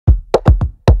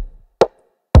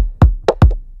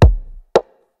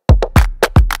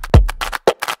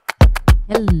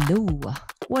Hello,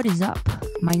 what is up?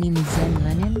 My name is Zen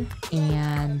Lennon,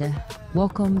 and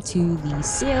welcome to the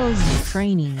Sales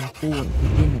Training for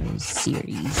Beginners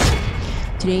series.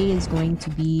 Today is going to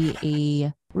be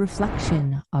a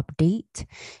reflection update.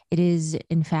 It is,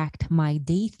 in fact, my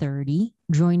day 30,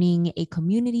 joining a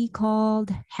community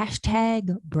called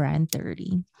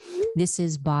 #Brand30. This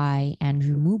is by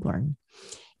Andrew Muborn.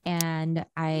 And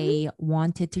I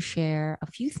wanted to share a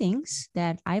few things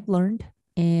that I've learned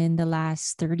in the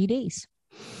last 30 days.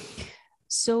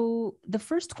 So the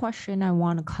first question I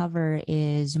want to cover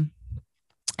is,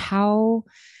 how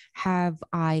have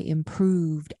I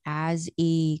improved as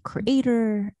a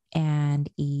creator and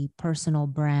a personal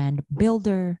brand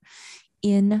builder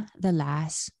in the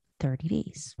last 30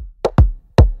 days?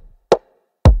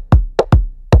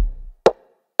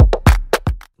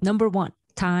 Number one,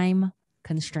 time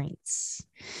constraints.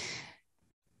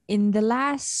 In the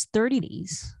last 30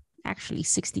 days, actually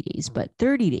 60 days, but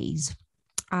 30 days,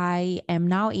 I am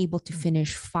now able to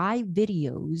finish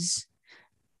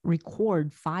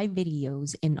record 5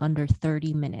 videos in under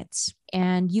 30 minutes.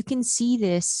 And you can see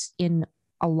this in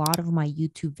a lot of my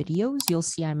YouTube videos. You'll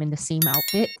see I'm in the same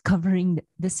outfit covering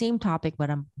the same topic,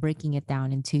 but I'm breaking it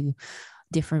down into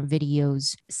different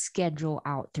videos scheduled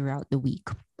out throughout the week.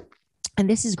 And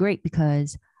this is great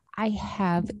because I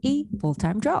have a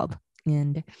full-time job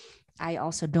and I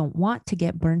also don't want to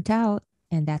get burnt out.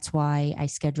 And that's why I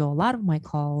schedule a lot of my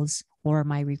calls or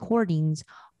my recordings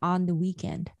on the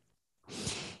weekend.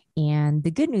 And the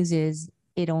good news is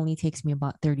it only takes me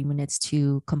about 30 minutes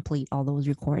to complete all those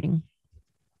recording.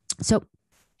 So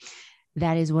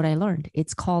that is what I learned.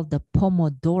 It's called the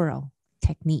Pomodoro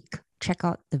technique. Check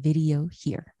out the video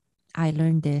here. I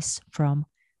learned this from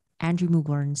Andrew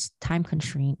Muborn's time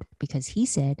constraint because he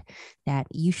said that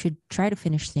you should try to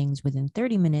finish things within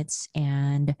 30 minutes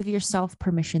and give yourself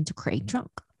permission to create junk.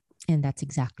 And that's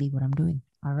exactly what I'm doing.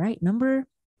 All right, number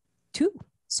 2.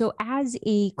 So as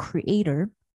a creator,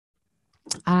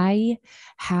 I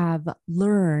have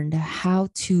learned how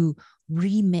to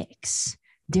remix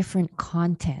different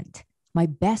content, my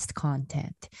best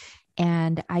content.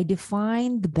 And I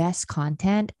define the best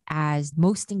content as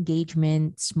most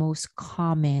engagements, most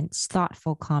comments,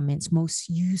 thoughtful comments, most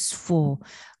useful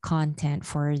content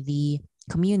for the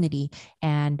community.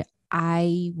 And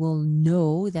I will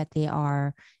know that they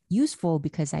are useful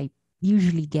because I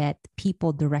usually get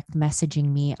people direct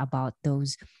messaging me about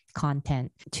those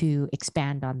content to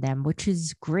expand on them, which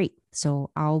is great. So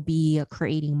I'll be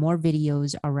creating more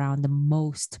videos around the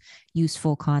most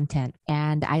useful content.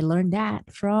 And I learned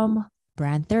that from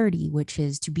Brand30, which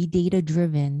is to be data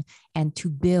driven and to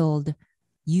build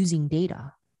using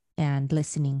data and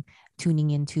tuning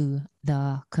into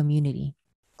the community.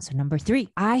 So number 3,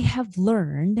 I have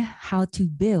learned how to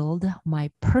build my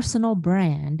personal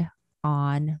brand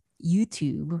on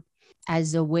YouTube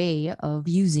as a way of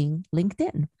using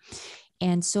LinkedIn.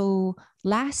 And so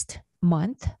last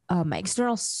month, my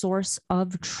external source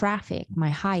of traffic,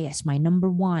 my number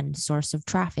one source of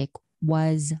traffic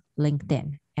was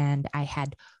LinkedIn. And I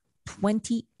had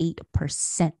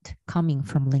 28% coming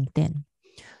from LinkedIn.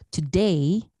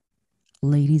 Today,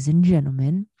 ladies and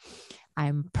gentlemen,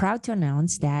 I'm proud to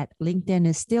announce that LinkedIn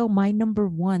is still my number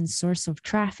one source of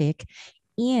traffic.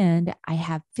 And I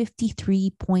have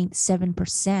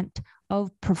 53.7%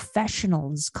 of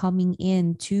professionals coming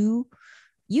into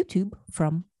YouTube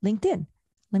from LinkedIn.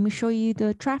 Let me show you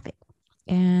the traffic.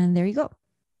 And there you go.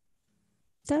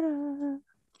 Ta-da!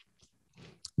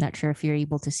 Not sure if you're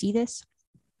able to see this.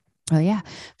 Oh yeah,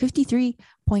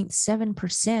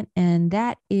 53.7%. And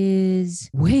that is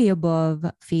way above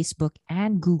Facebook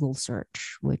and Google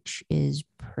search, which is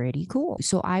pretty cool.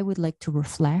 So I would like to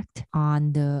reflect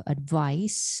on the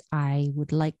advice I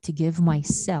would like to give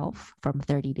myself from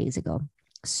 30 days ago.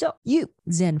 So you,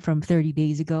 Zen from 30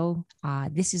 days ago,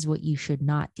 this is what you should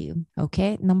not do.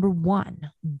 Okay. Number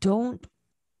 1, don't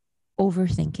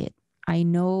overthink it. I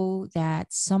know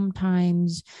that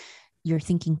sometimes you're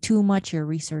thinking too much, you're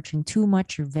researching too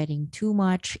much, you're vetting too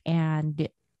much. And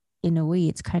in a way,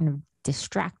 it's kind of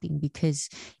distracting because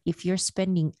if you're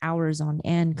spending hours on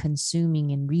end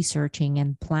consuming and researching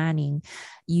and planning,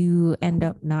 you end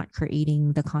up not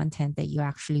creating the content that you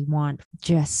actually want.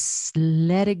 Just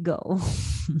let it go.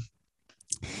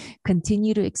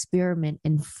 Continue to experiment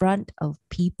in front of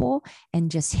people and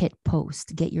just hit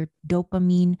post. Get your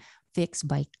dopamine fix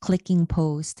by clicking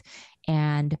post,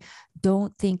 and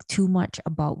don't think too much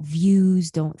about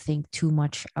views. Don't think too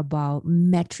much about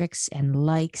metrics and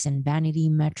likes and vanity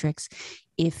metrics.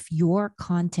 If your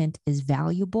content is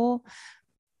valuable,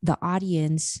 the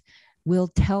audience will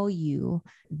tell you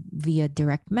via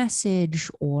direct message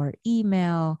or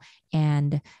email,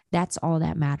 and that's all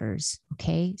that matters.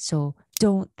 Okay, so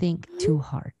don't think too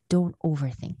hard, don't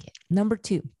overthink it. Number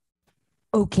 2.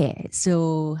 Okay,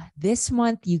 so this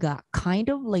month you got kind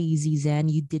of lazy, Zen.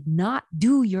 You did not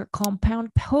do your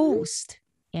compound post,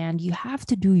 and you have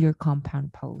to do your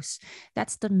compound post.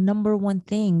 That's the number one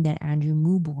thing that Andrew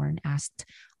Mooborn asked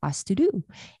us to do.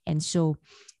 And so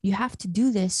you have to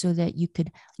do this so that you could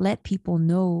let people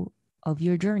know of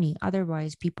your journey.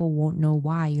 Otherwise, people won't know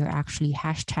why you're actually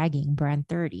hashtagging brand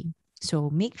 30. So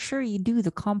make sure you do the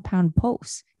compound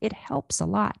posts. It helps a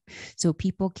lot so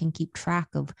people can keep track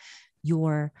of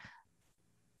your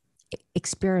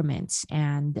experiments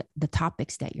and the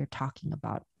topics that you're talking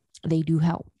about. They do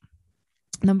help.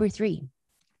 Number 3.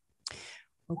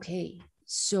 Okay,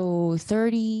 so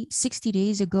 60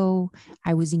 days ago,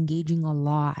 I was engaging a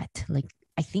lot. Like,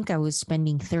 I think I was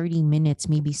spending 30 minutes,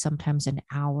 maybe sometimes an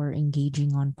hour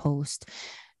engaging on post.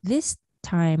 This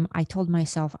time I told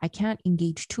myself I can't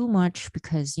engage too much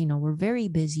because, we're very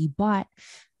busy, but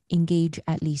engage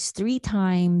at least 3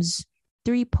 times,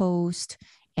 3 posts,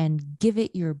 and give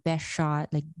it your best shot.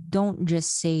 Like, don't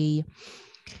just say,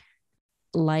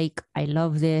 like, I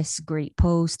love this, great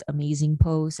post, amazing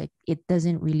post. Like, it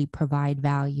doesn't really provide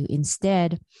value.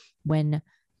 Instead, when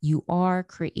you are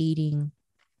creating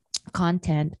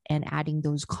content and adding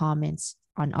those comments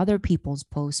on other people's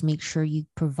posts, make sure you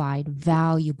provide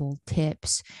valuable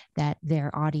tips that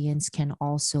their audience can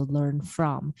also learn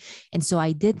from. And so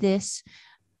I did this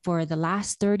for the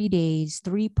last 30 days,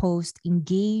 3 posts,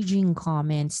 engaging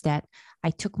comments that I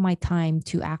took my time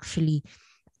to actually,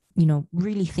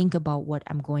 really think about what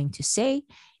I'm going to say.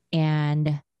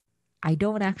 And I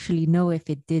don't actually know if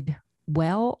it did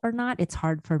well or not. It's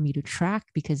hard for me to track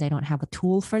because I don't have a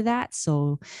tool for that.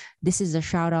 So this is a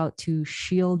shout out to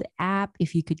Shield app.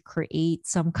 If you could create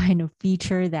some kind of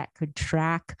feature that could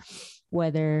track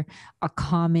whether a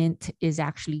comment is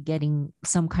actually getting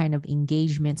some kind of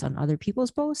engagements on other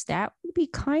people's posts, that would be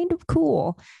kind of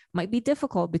cool. Might be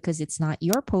difficult because it's not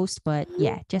your post, but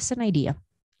yeah, just an idea.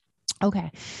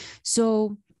 Okay,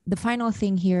 so the final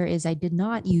thing here is I did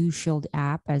not use Shield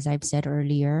app, as I've said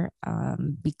earlier,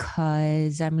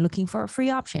 because I'm looking for a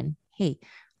free option. Hey,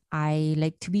 I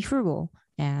like to be frugal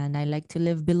and I like to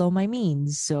live below my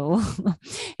means. So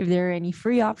if there are any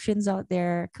free options out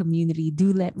there, community,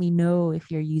 do let me know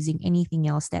if you're using anything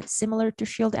else that's similar to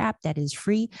Shield app that is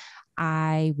free.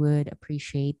 I would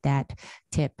appreciate that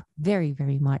tip very,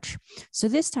 very much. So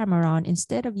this time around,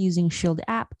 instead of using Shield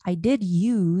app, I did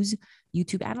use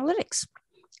YouTube Analytics.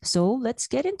 So let's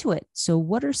get into it. So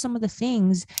what are some of the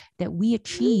things that we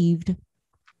achieved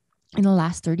in the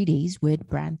last 30 days with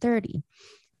Brand 30?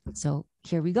 So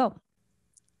here we go.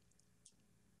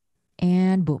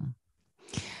 And boom.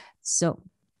 So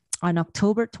on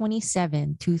October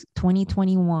 27,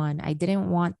 2021, I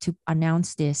didn't want to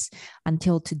announce this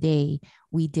until today.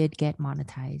 We did get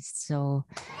monetized. So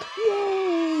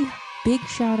yay! Big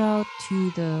shout out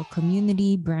to the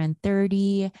community, Brand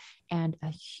 30, and a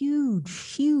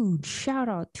huge, huge shout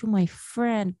out to my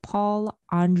friend, Paul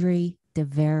Andre De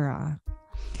Vera.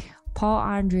 Paul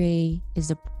Andre is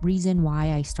the reason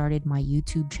why I started my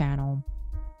YouTube channel.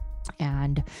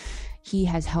 And he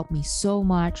has helped me so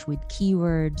much with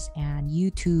keywords and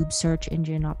YouTube search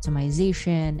engine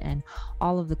optimization and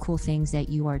all of the cool things that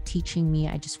you are teaching me.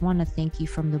 I just want to thank you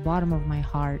from the bottom of my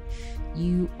heart.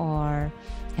 You are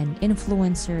an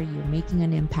influencer, you're making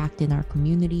an impact in our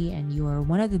community, and you are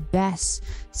one of the best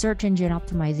search engine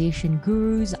optimization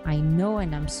gurus I know,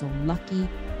 and I'm so lucky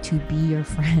to be your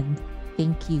friend.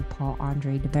 Thank you, Paul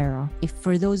Andre De Vera. If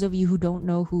for those of you who don't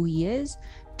know who he is,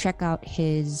 check out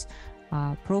his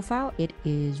profile. It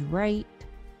is right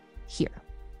here.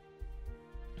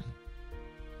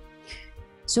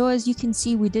 So as you can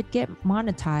see, we did get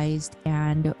monetized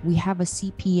and we have a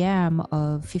CPM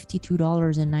of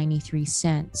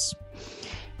 $52.93.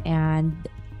 And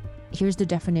here's the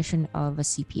definition of a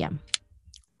CPM.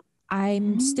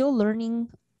 I'm still learning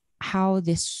how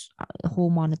this whole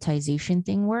monetization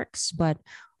thing works, but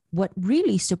what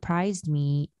really surprised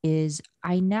me is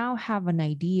I now have an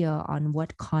idea on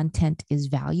what content is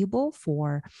valuable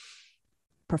for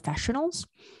professionals.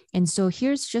 And so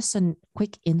here's just a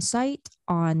quick insight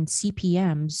on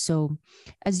CPMs. So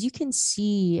as you can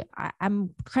see,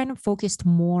 I'm kind of focused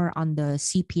more on the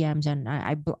CPMs, and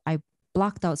I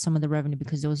blocked out some of the revenue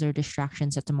because those are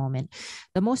distractions at the moment.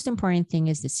 The most important thing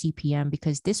is the CPM,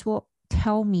 because this will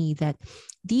tell me that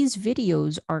these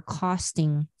videos are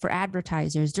costing for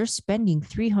advertisers, they're spending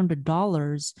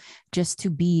 $300 just to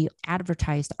be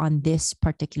advertised on this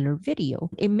particular video.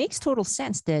 It makes total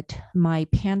sense that my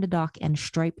PandaDoc and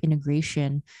Stripe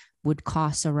integration would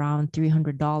cost around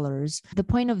 $300. The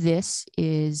point of this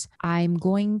is I'm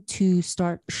going to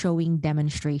start showing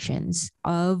demonstrations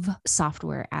of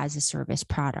software as a service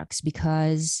products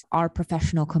because our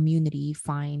professional community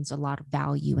finds a lot of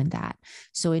value in that.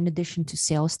 So in addition to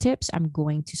sales tips, I'm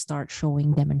going to start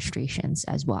showing demonstrations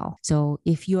as well. So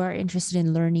if you are interested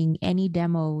in learning any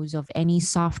demos of any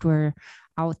software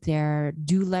out there,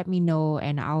 do let me know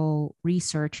and I'll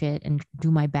research it and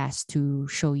do my best to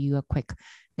show you a quick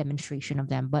demonstration of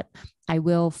them. But I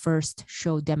will first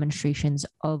show demonstrations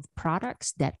of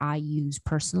products that I use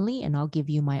personally, and I'll give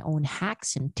you my own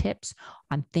hacks and tips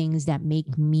on things that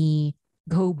make me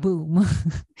go boom,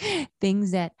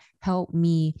 things that help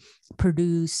me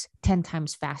produce 10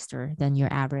 times faster than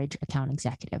your average account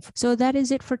executive. So that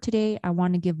is it for today. I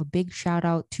want to give a big shout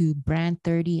out to Brand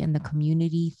 30 and the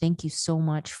community. Thank you so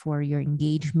much for your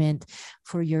engagement,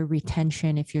 for your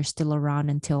retention. If you're still around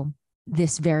until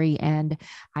this very end,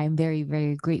 I'm very,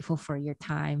 very grateful for your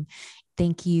time.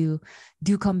 Thank you.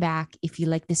 Do come back. If you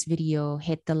like this video,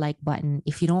 hit the like button.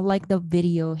 If you don't like the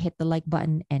video, hit the like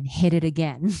button and hit it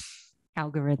again.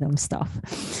 Algorithm stuff.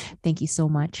 Thank you so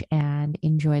much and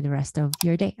enjoy the rest of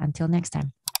your day. Until next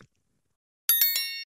time.